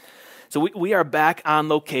So we are back on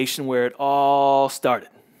location where it all started,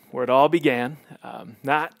 where it all began.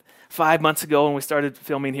 Not 5 months ago when we started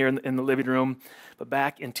filming here in the living room, but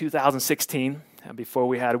back in 2016, before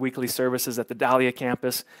we had weekly services at the Dahlia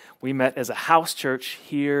campus, we met as a house church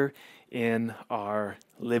here in our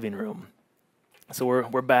living room. So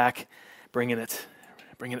we're back, bringing it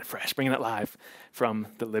fresh, bringing it live from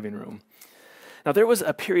the living room. Now, there was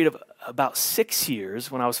a period of about 6 years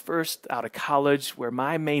when I was first out of college where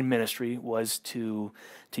my main ministry was to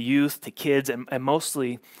youth, to kids, and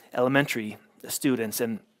mostly elementary students.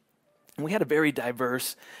 And we had a very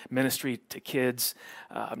diverse ministry to kids,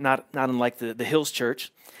 not unlike the Hills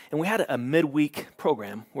Church. And we had a midweek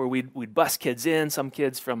program where we'd bus kids in, some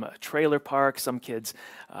kids from a trailer park, some kids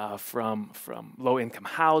from low-income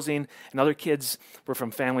housing, and other kids were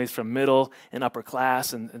from families from middle and upper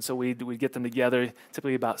class. And so we'd get them together,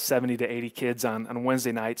 typically about 70 to 80 kids on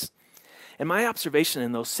Wednesday nights. And my observation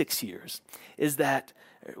in those 6 years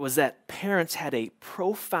was that parents had a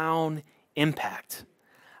profound impact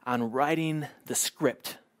on writing the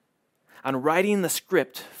script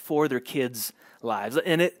for their kids' lives.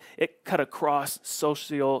 And it cut across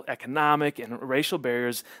socioeconomic and racial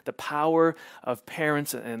barriers, the power of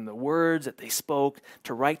parents and the words that they spoke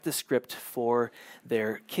to write the script for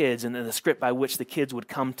their kids, and then the script by which the kids would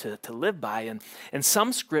come to live by. And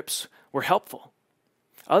some scripts were helpful.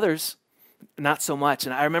 Others, not so much.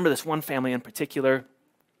 And I remember this one family in particular,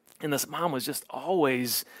 and this mom was just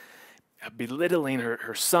always belittling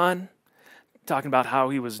her son, talking about how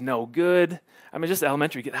he was no good. I mean, just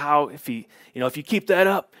elementary, how if you keep that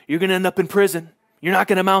up, you're going to end up in prison. You're not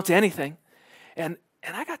going to amount to anything. And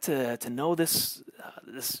I got to know this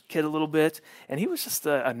kid a little bit, and he was just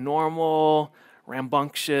a normal,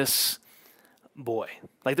 rambunctious boy.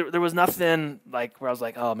 Like there was nothing like where I was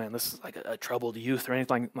like, oh man, this is like a troubled youth or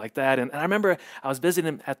anything like that. And I remember I was visiting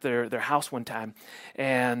him at their house one time,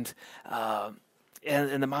 and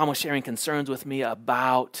the mom was sharing concerns with me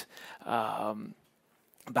about her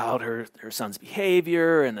son's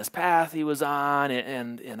behavior and this path he was on.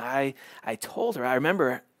 And I told her, I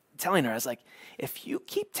remember telling her, I was like, if you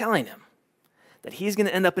keep telling him that he's going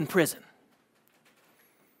to end up in prison,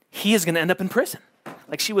 he is going to end up in prison.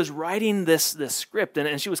 Like, she was writing this script,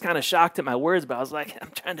 and she was kind of shocked at my words, but I was like,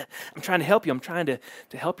 I'm trying to help you. I'm trying to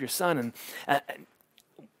help your son. And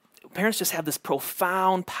parents just have this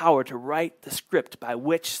profound power to write the script by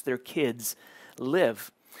which their kids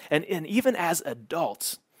live. And even as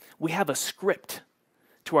adults, we have a script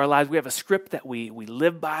to our lives. We have a script that we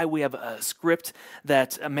live by. We have a script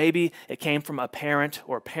that maybe it came from a parent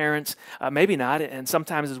or parents, maybe not. And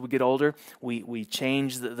sometimes as we get older, we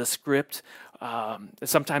change the script.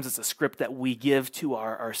 Sometimes it's a script that we give to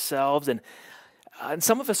ourselves. And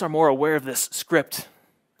some of us are more aware of this script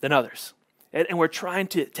than others. And we're trying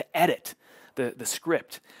to edit the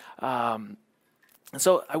script. And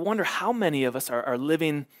so I wonder how many of us are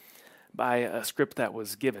living by a script that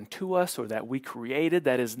was given to us or that we created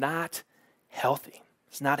that is not healthy.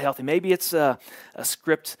 It's not healthy. Maybe it's a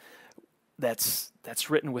script that's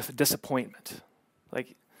written with disappointment.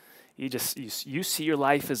 Like you see your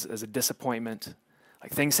life as a disappointment.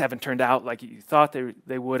 Like things haven't turned out like you thought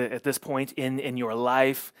they would at this point in your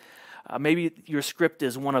life. Maybe your script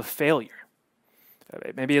is one of failure.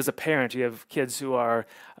 Maybe as a parent, you have kids who are,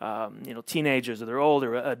 teenagers or they're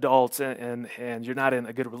older adults, and you're not in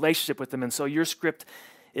a good relationship with them, and so your script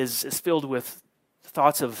is filled with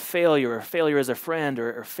thoughts of failure, or failure as a friend,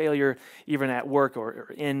 or failure even at work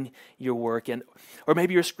or in your work, or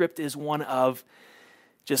maybe your script is one of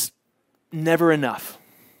just never enough.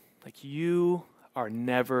 Like you are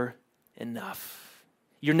never enough.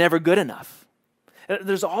 You're never good enough.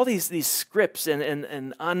 There's all these scripts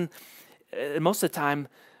and most of the time,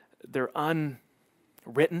 they're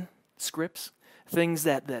unwritten scripts, things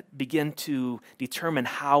that begin to determine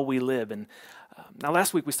how we live. And now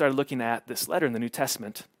last week we started looking at this letter in the New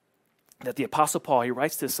Testament that the Apostle Paul, he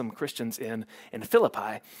writes to some Christians in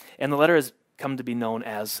Philippi, and the letter has come to be known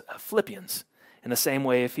as Philippians. In the same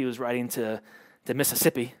way, if he was writing to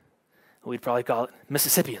Mississippi, we'd probably call it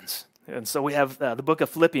Mississippians. And so we have the book of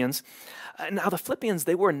Philippians. Now the Philippians,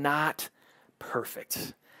 they were not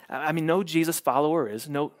perfect. I mean, no Jesus follower is.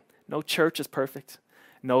 No church is perfect.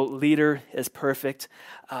 No leader is perfect.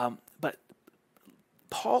 But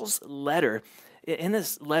Paul's letter, in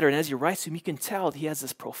this letter, and as he writes to them, you can tell he has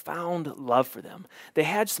this profound love for them. They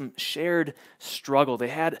had some shared struggle. They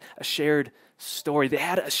had a shared story. They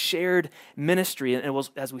had a shared ministry. And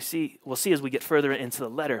we'll see as we get further into the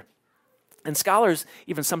letter. And scholars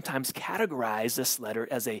even sometimes categorize this letter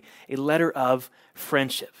as a letter of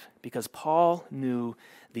friendship because Paul knew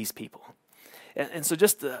these people. And so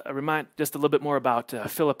just a little bit more about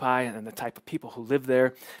Philippi and the type of people who lived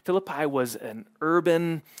there. Philippi was an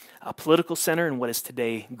urban political center in what is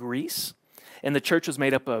today Greece. And the church was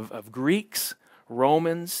made up of Greeks,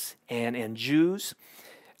 Romans, and Jews.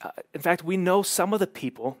 In fact, we know some of the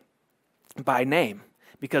people by name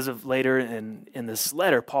because of later in this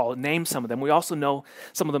letter, Paul named some of them. We also know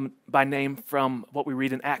some of them by name from what we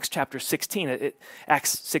read in Acts chapter 16.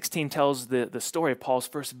 Acts 16 tells the story of Paul's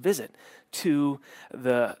first visit to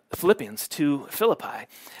the Philippians, to Philippi.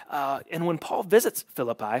 And when Paul visits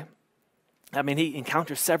Philippi, I mean, he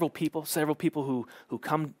encounters several people who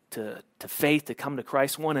come to faith, to come to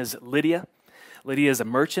Christ. One is Lydia. Lydia is a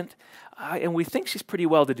merchant, and we think she's pretty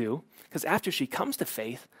well-to-do, because after she comes to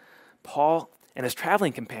faith, Paul and his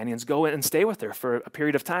traveling companions go in and stay with her for a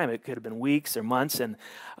period of time. It could have been weeks or months, and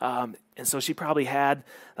so she probably had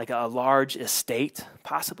like a large estate,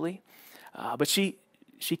 possibly, but she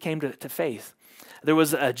came to faith. There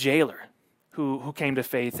was a jailer who came to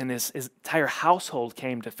faith, and his entire household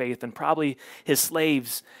came to faith, and probably his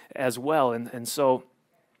slaves as well. And so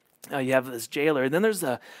you have this jailer, and then there's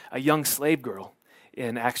a young slave girl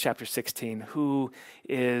in Acts chapter 16 who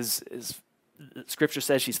is Scripture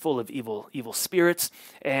says she's full of evil spirits,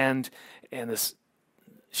 and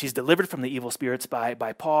she's delivered from the evil spirits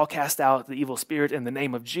by Paul, cast out the evil spirit in the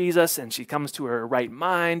name of Jesus, and she comes to her right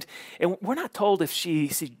mind. And we're not told if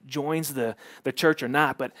she joins the church or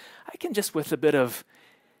not, but I can just, with a bit of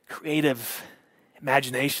creative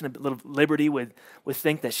imagination, a little liberty, would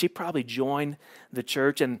think that she probably joined the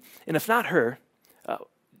church. And if not her,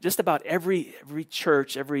 just about every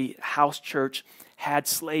church, every house church had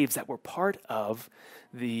slaves that were part of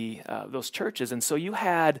those churches. And so you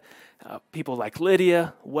had people like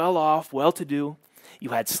Lydia, well-off, well-to-do. You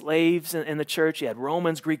had slaves in the church. You had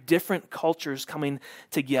Romans, Greek, different cultures coming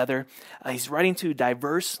together. Paul's writing to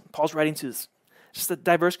just a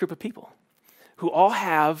diverse group of people who all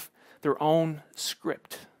have their own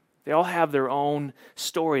script. They all have their own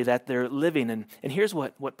story that they're living. And here's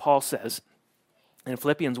what Paul says in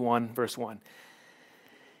Philippians 1, verse 1.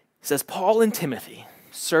 It says, Paul and Timothy,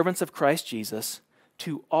 servants of Christ Jesus,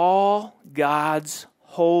 to all God's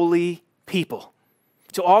holy people,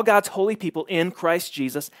 in Christ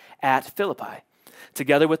Jesus at Philippi,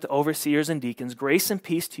 together with the overseers and deacons, grace and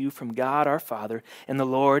peace to you from God our Father and the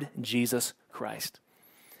Lord Jesus Christ.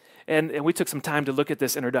 And we took some time to look at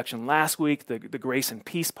this introduction last week, the grace and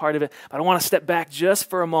peace part of it. But I want to step back just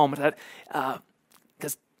for a moment,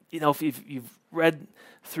 because if you've read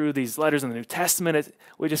through these letters in the New Testament,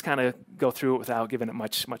 we just kind of go through it without giving it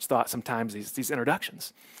much thought sometimes, these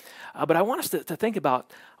introductions. But I want us to think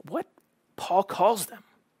about what Paul calls them.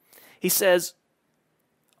 He says,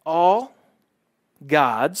 all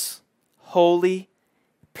God's holy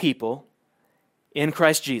people in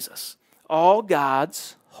Christ Jesus. All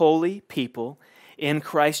God's holy people in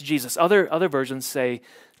Christ Jesus. Other versions say,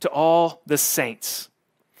 to all the saints.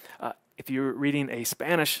 If you're reading a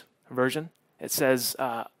Spanish version, it says,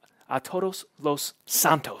 a todos los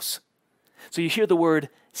santos. So you hear the word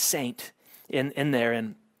saint in there,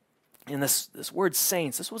 and in this word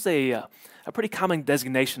saints, this was a pretty common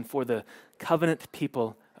designation for the covenant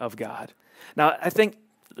people of God. Now, I think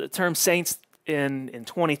the term saints in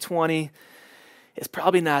 2020 is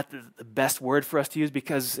probably not the best word for us to use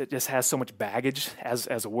because it just has so much baggage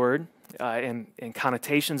as a word and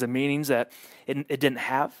connotations and meanings that it didn't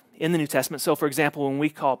have in the New Testament. So, for example, when we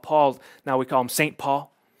call Paul, now we call him Saint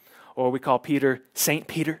Paul, or we call Peter Saint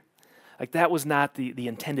Peter. Like, that was not the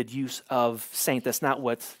intended use of saint. That's not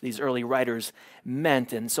what these early writers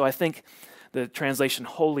meant. And so I think the translation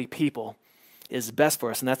holy people is best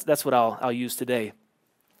for us, and that's what I'll use today.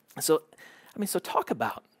 So talk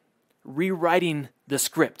about rewriting the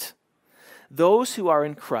script. Those who are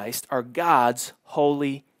in Christ are God's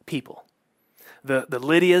holy people. The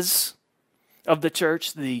Lydias of the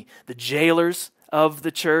church, the jailers of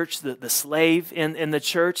the church, the slave in the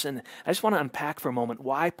church. And I just want to unpack for a moment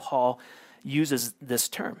why Paul uses this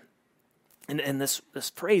term. And this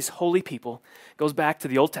phrase, holy people, goes back to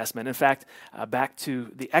the Old Testament. In fact, back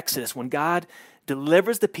to the Exodus, when God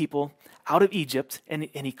delivers the people out of Egypt, and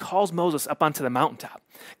he calls Moses up onto the mountaintop.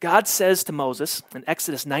 God says to Moses in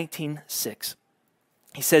Exodus 19:6,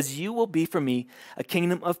 he says, you will be for me a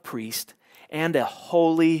kingdom of priests and a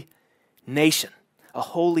holy nation, a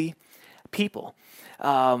holy people.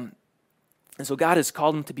 And so God has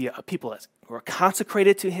called them to be a people who are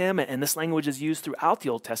consecrated to him, and this language is used throughout the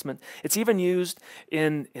Old Testament. It's even used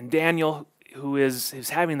in Daniel, who's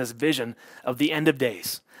having this vision of the end of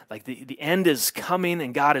days. Like the end is coming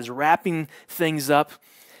and God is wrapping things up.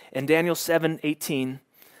 In Daniel 7:18,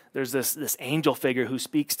 there's this angel figure who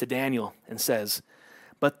speaks to Daniel and says,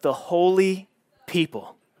 "But the holy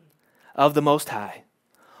people of the Most High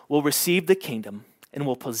will receive the kingdom and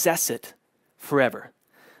will possess it forever."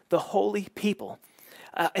 The holy people.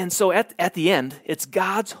 And so at the end, it's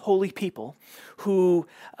God's holy people who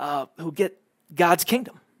get God's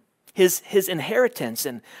kingdom, his inheritance.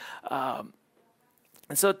 And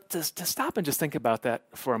so to stop and just think about that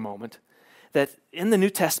for a moment, that in the New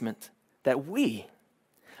Testament, that we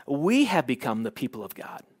have become the people of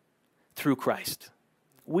God through Christ.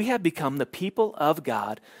 We have become the people of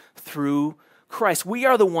God through Christ. We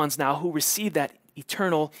are the ones now who receive that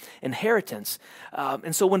eternal inheritance.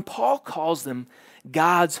 And so when Paul calls them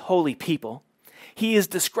God's holy people, he is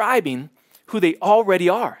describing who they already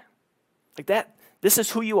are. Like that, this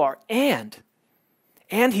is who you are. And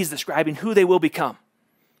he's describing who they will become.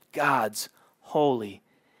 God's holy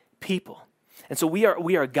people. And so we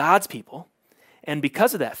are God's people. And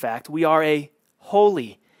because of that fact, we are a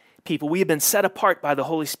holy people. We have been set apart by the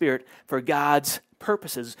Holy Spirit for God's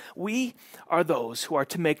purposes. We are those who are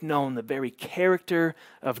to make known the very character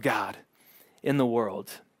of God in the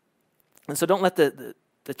world. And so don't let the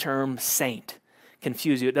term saint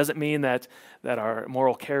confuse you. It doesn't mean that our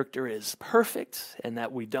moral character is perfect and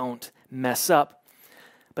that we don't mess up,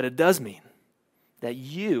 but it does mean that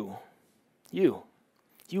you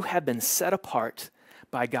have been set apart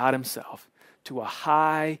by God himself to a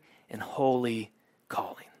high and holy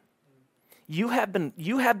calling. You have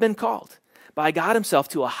been called by God himself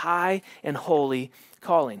to a high and holy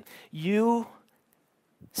calling. You,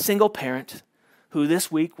 single parent, who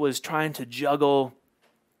this week was trying to juggle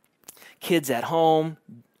kids at home,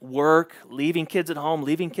 work, leaving kids at home,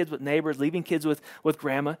 leaving kids with neighbors, leaving kids with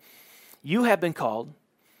grandma, you have been called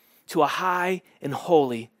to a high and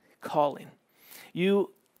holy calling.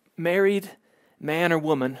 You married man or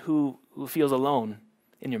woman who feels alone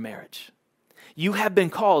in your marriage. You have been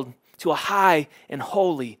called to a high and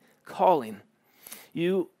holy calling.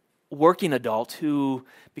 You working adult who,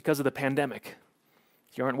 because of the pandemic,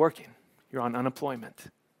 you aren't working. You're on unemployment.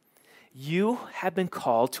 You have been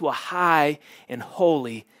called to a high and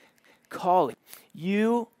holy calling.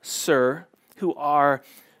 You, sir, who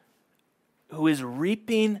is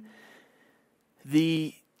reaping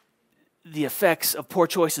the effects of poor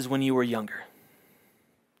choices when you were younger.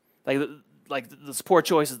 Like those poor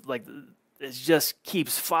choices, like it just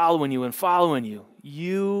keeps following you and following you.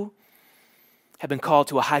 You have been called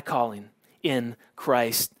to a high calling in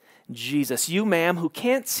Christ Jesus. You, ma'am, who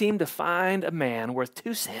can't seem to find a man worth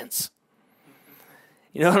 2 cents.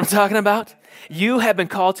 You know what I'm talking about? You have been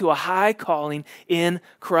called to a high calling in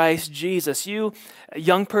Christ Jesus. You, a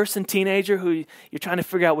young person, teenager, who you're trying to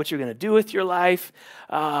figure out what you're going to do with your life,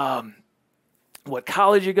 what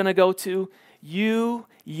college you're going to go to. You,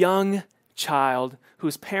 young child,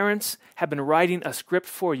 whose parents have been writing a script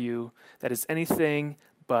for you that is anything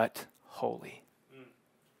but holy.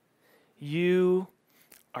 You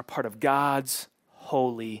are part of God's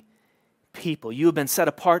holy people. You have been set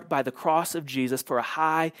apart by the cross of Jesus for a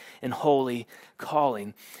high and holy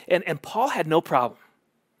calling. And Paul had no problem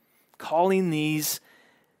calling these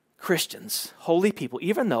Christians holy people,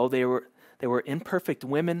 even though they were imperfect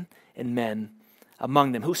women and men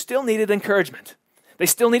among them who still needed encouragement. They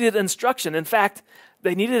still needed instruction. In fact,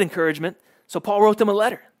 they needed encouragement, so Paul wrote them a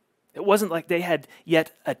letter. It wasn't like they had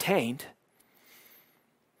yet attained,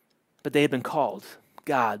 but they had been called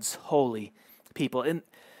God's holy people. And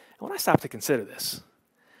when I stop to consider this,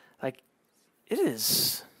 like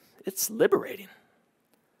it's liberating.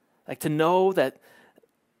 Like to know that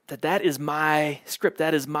is my script,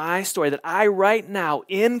 that is my story, that I right now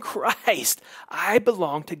in Christ, I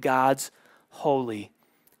belong to God's holy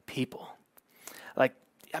people. Like,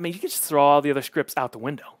 I mean, you could just throw all the other scripts out the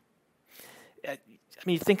window. I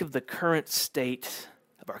mean, you think of the current state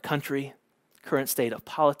of our country, current state of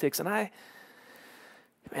politics, and I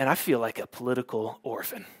feel like a political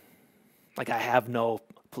orphan. Like I have no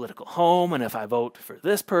political home, and if I vote for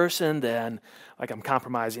this person, then like I'm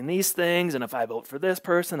compromising these things, and if I vote for this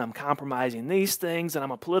person, I'm compromising these things, and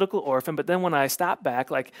I'm a political orphan. But then when I stop back,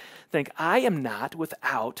 like think, I am not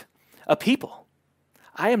without a people.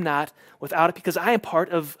 I am not without it because I am part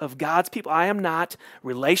of God's people. I am not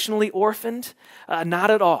relationally orphaned,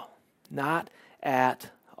 not at all, not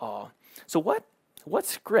at all. So what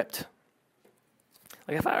script?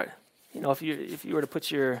 Like if you were to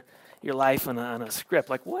put your life on a script,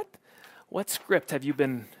 like what script have you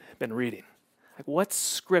been reading? Like what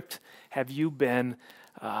script have you been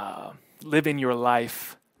living your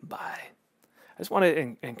life by? I just want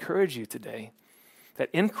to encourage you today that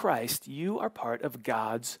in Christ you are part of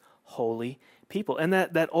God's holy people, and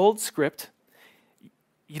that old script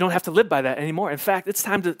you don't have to live by that anymore. In fact, it's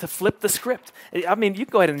time to flip the script. I mean, you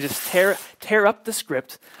can go ahead and just tear up the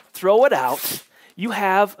script, throw it out. You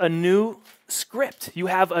have a new script. You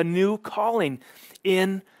have a new calling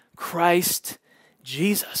in Christ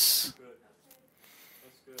Jesus.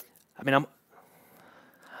 I mean,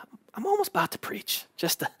 I'm almost about to preach,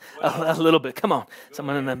 just a little bit. Come on,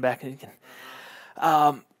 someone in the back. You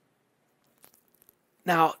can.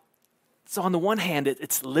 Now, so on the one hand,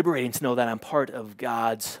 it's liberating to know that I'm part of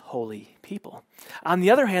God's holy people. On the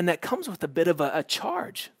other hand, that comes with a bit of a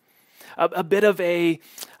charge, a bit of a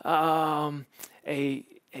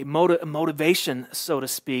motivation, so to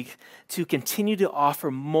speak, to continue to offer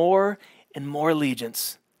more and more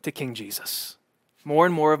allegiance to King Jesus, more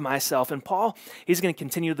and more of myself. And Paul, he's going to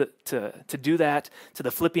continue to do that to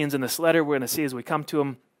the Philippians in this letter. We're going to see as we come to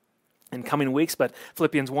him in coming weeks. But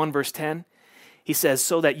Philippians 1, verse 10, he says,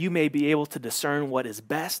 so that you may be able to discern what is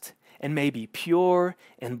best and may be pure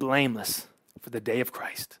and blameless for the day of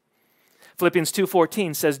Christ. Philippians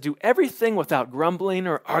 2:14 says, do everything without grumbling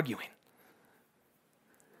or arguing.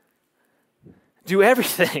 Do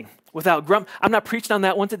everything without grumbling. I'm not preaching on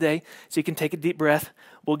that one today, so you can take a deep breath.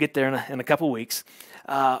 We'll get there in a couple weeks.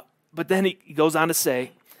 But then he goes on to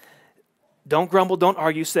say, don't grumble, don't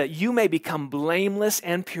argue, so that you may become blameless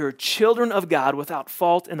and pure, children of God without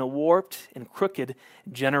fault in a warped and crooked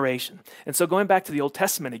generation. And so going back to the Old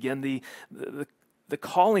Testament again, the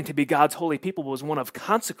calling to be God's holy people was one of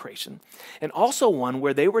consecration, and also one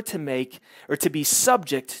where they were to be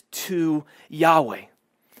subject to Yahweh,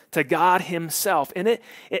 to God himself. And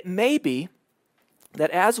it may be that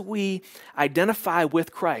as we identify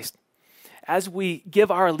with Christ, as we give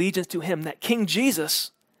our allegiance to him, that King Jesus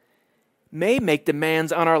may make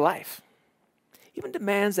demands on our life, even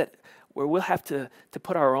demands where we'll have to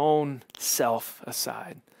put our own self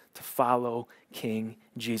aside to follow King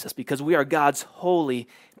Jesus, because we are God's holy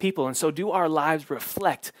people. And so do our lives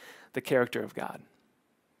reflect the character of God?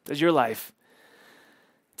 Does your life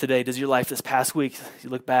today, does your life this past week, you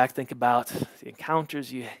look back, think about the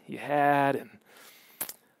encounters you had and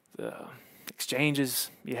the exchanges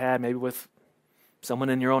you had maybe with someone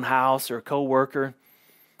in your own house or a coworker,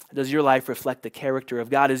 does your life reflect the character of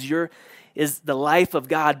God? Is the life of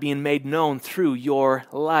God being made known through your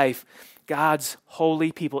life? God's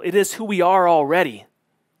holy people. It is who we are already,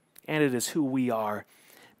 and it is who we are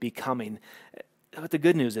becoming. But the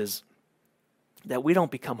good news is that we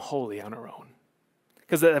don't become holy on our own.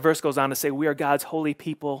 Because the verse goes on to say, we are God's holy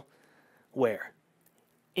people where?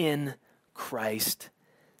 In Christ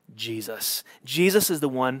Jesus. Jesus is the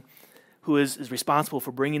one who is responsible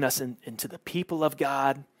for bringing us into the people of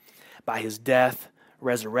God by his death,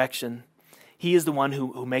 resurrection. He is the one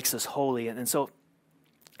who makes us holy. And so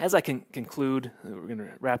as I can conclude, we're going to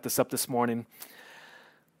wrap this up this morning,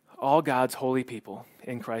 all God's holy people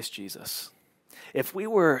in Christ Jesus. If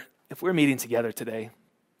we're meeting together today,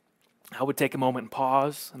 I would take a moment and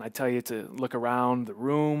pause, and I'd tell you to look around the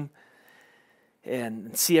room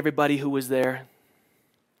and see everybody who was there.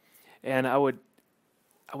 And I would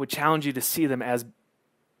challenge you to see them as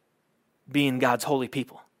being God's holy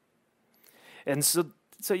people. And so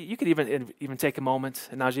you could even take a moment,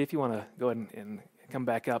 and Najee, if you want to go ahead and come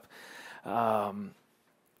back up,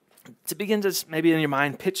 to begin to maybe in your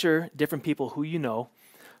mind picture different people who you know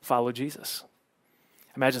follow Jesus.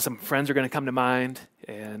 Imagine some friends are going to come to mind,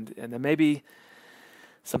 and then maybe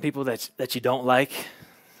some people that you don't like.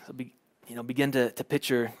 Begin to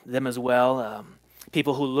picture them as well.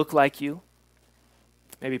 People who look like you,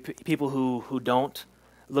 maybe people who don't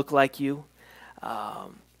look like you.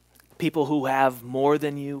 People who have more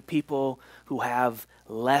than you, people who have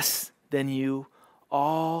less than you,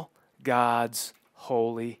 all God's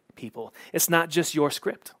holy people. It's not just your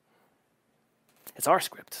script. It's our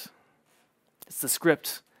script. It's the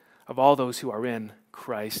script of all those who are in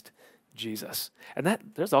Christ Jesus. And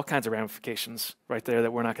there's all kinds of ramifications right there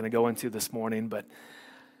that we're not going to go into this morning, but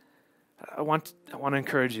I want to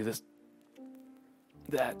encourage you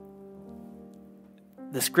that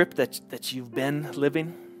the script that you've been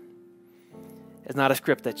living is not a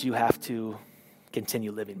script that you have to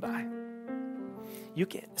continue living by. You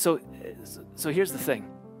can. So here's the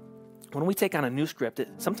thing. When we take on a new script,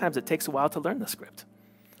 sometimes it takes a while to learn the script.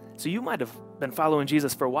 So you might have been following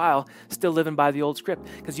Jesus for a while, still living by the old script,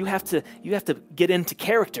 because you have to get into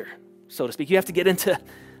character, so to speak. You have to get into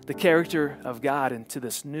the character of God, into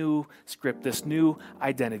this new script, this new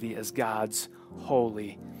identity as God's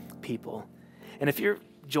holy people. And if you're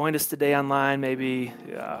joined us today online, maybe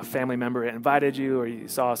a family member invited you, or you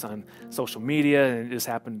saw us on social media and just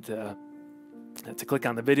happened to click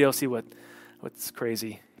on the video, see what's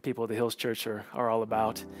crazy people at the Hills Church are all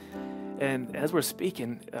about. And as we're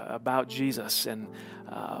speaking about Jesus,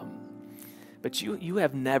 but you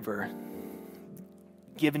have never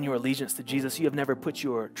given your allegiance to Jesus. You have never put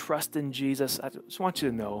your trust in Jesus. I just want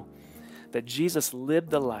you to know that Jesus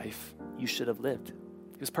lived the life you should have lived.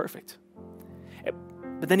 He was perfect.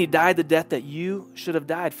 But then he died the death that you should have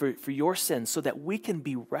died for your sins so that we can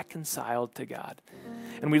be reconciled to God.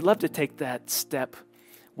 And we'd love to take that step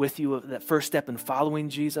with you, that first step in following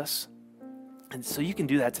Jesus. And so you can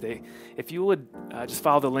do that today. If you would just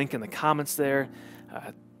follow the link in the comments there,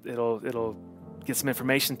 it'll get some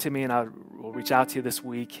information to me, and we'll reach out to you this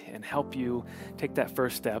week and help you take that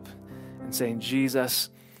first step in saying, Jesus,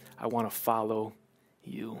 I want to follow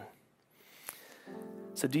you.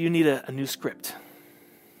 So do you need a new script?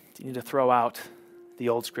 Do you need to throw out the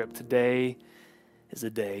old script? Today is a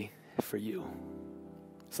day for you.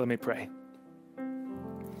 So let me pray.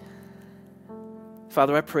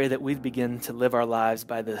 Father, I pray that we'd begin to live our lives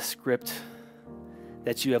by the script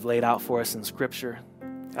that you have laid out for us in Scripture.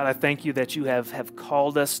 God, I thank you that you have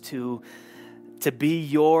called us to be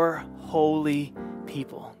your holy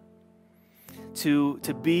people, to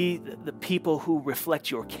be the people who reflect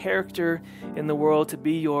your character in the world, to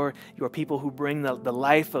be your people who bring the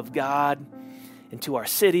life of God into our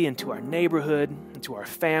city, into our neighborhood, into our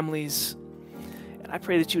families. And I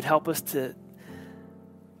pray that you'd help us to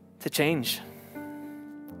change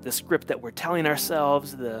the script that we're telling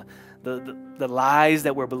ourselves, the lies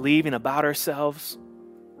that we're believing about ourselves,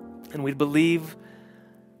 and we'd believe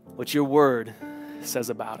what your word says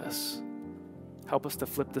about us. Help us to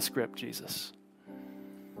flip the script, Jesus.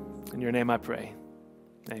 In your name I pray.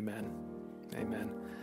 Amen. Amen.